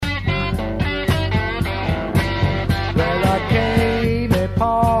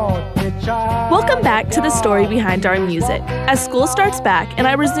to the story behind our music. As school starts back and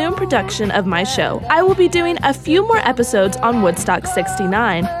I resume production of my show, I will be doing a few more episodes on Woodstock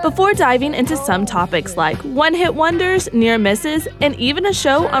 69 before diving into some topics like one-hit wonders, near misses, and even a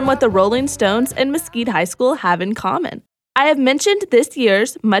show on what the Rolling Stones and Mesquite High School have in common. I have mentioned this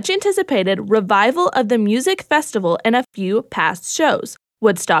year's much-anticipated revival of the music festival in a few past shows,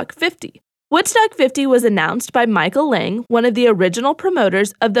 Woodstock 50. Woodstock 50 was announced by Michael Lang, one of the original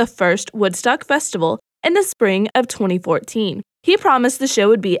promoters of the first Woodstock Festival, in the spring of 2014. He promised the show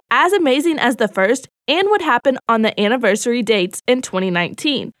would be as amazing as the first and would happen on the anniversary dates in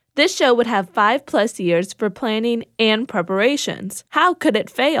 2019. This show would have 5+ years for planning and preparations. How could it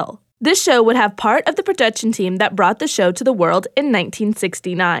fail? This show would have part of the production team that brought the show to the world in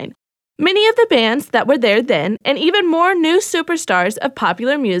 1969. Many of the bands that were there then, and even more new superstars of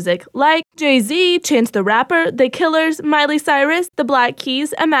popular music like Jay-Z, Chance the Rapper, The Killers, Miley Cyrus, The Black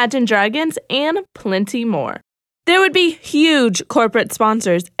Keys, Imagine Dragons, and plenty more. There would be huge corporate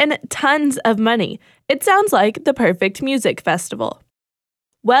sponsors and tons of money. It sounds like the perfect music festival.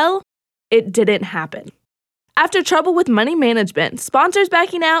 Well, it didn't happen. After trouble with money management, sponsors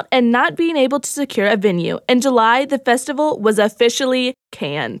backing out, and not being able to secure a venue, in July, the festival was officially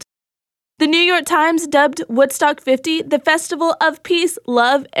canned. The New York Times dubbed Woodstock 50 the Festival of Peace,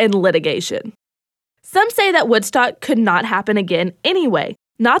 Love, and Litigation. Some say that Woodstock could not happen again anyway,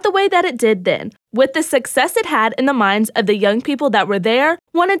 not the way that it did then. With the success it had in the minds of the young people that were there,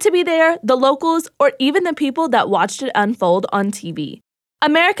 wanted to be there, the locals, or even the people that watched it unfold on TV.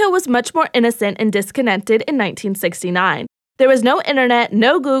 America was much more innocent and disconnected in 1969. There was no internet,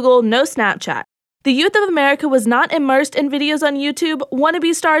 no Google, no Snapchat. The youth of America was not immersed in videos on YouTube,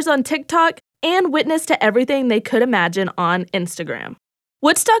 wannabe stars on TikTok, and witness to everything they could imagine on Instagram.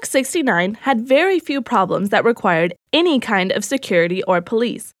 Woodstock 69 had very few problems that required any kind of security or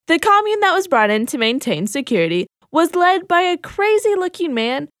police. The commune that was brought in to maintain security was led by a crazy-looking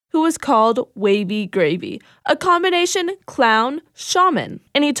man who was called Wavy Gravy, a combination clown shaman.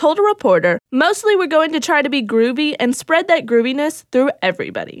 And he told a reporter, "Mostly we're going to try to be groovy and spread that grooviness through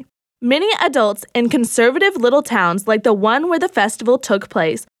everybody." Many adults in conservative little towns like the one where the festival took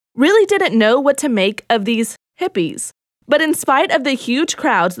place really didn't know what to make of these hippies. But in spite of the huge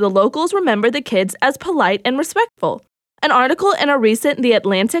crowds, the locals remember the kids as polite and respectful. An article in a recent The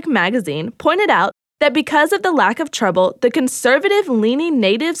Atlantic magazine pointed out that because of the lack of trouble, the conservative-leaning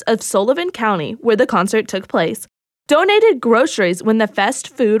natives of Sullivan County, where the concert took place, donated groceries when the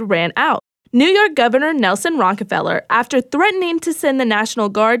fest food ran out. New York Governor Nelson Rockefeller, after threatening to send the National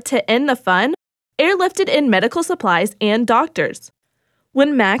Guard to end the fun, airlifted in medical supplies and doctors.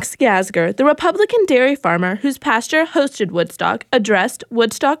 When Max Gasger, the Republican dairy farmer whose pasture hosted Woodstock, addressed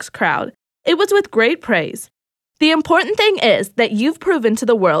Woodstock's crowd, it was with great praise. The important thing is that you've proven to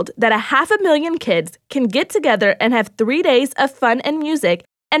the world that 500,000 kids can get together and have 3 days of fun and music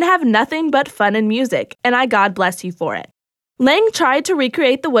and have nothing but fun and music, and I God bless you for it. Lang tried to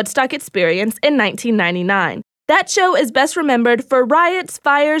recreate the Woodstock experience in 1999. That show is best remembered for riots,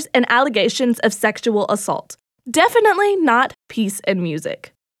 fires, and allegations of sexual assault. Definitely not peace and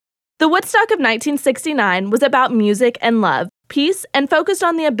music. The Woodstock of 1969 was about music and love, peace, and focused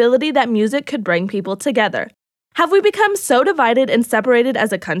on the ability that music could bring people together. Have we become so divided and separated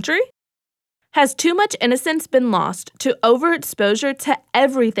as a country? Has too much innocence been lost to overexposure to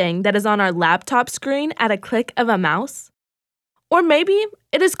everything that is on our laptop screen at a click of a mouse? Or maybe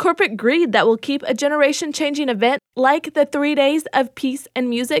it is corporate greed that will keep a generation-changing event like the 3 days of peace and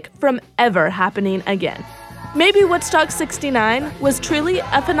music from ever happening again. Maybe Woodstock 69 was truly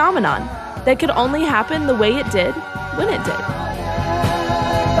a phenomenon that could only happen the way it did when it did.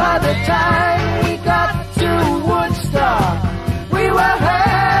 By the time we got to Woodstock, we were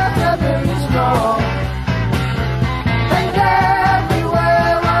heavily strong. And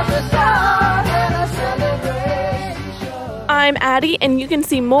everywhere was a song and a celebration. I'm Addie, and you can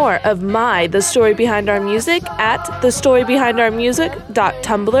see more of The Story Behind Our Music at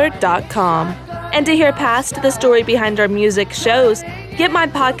thestorybehindourmusic.tumblr.com. And to hear past The Story Behind Our Music shows, get my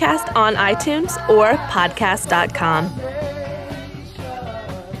podcast on iTunes or podcast.com.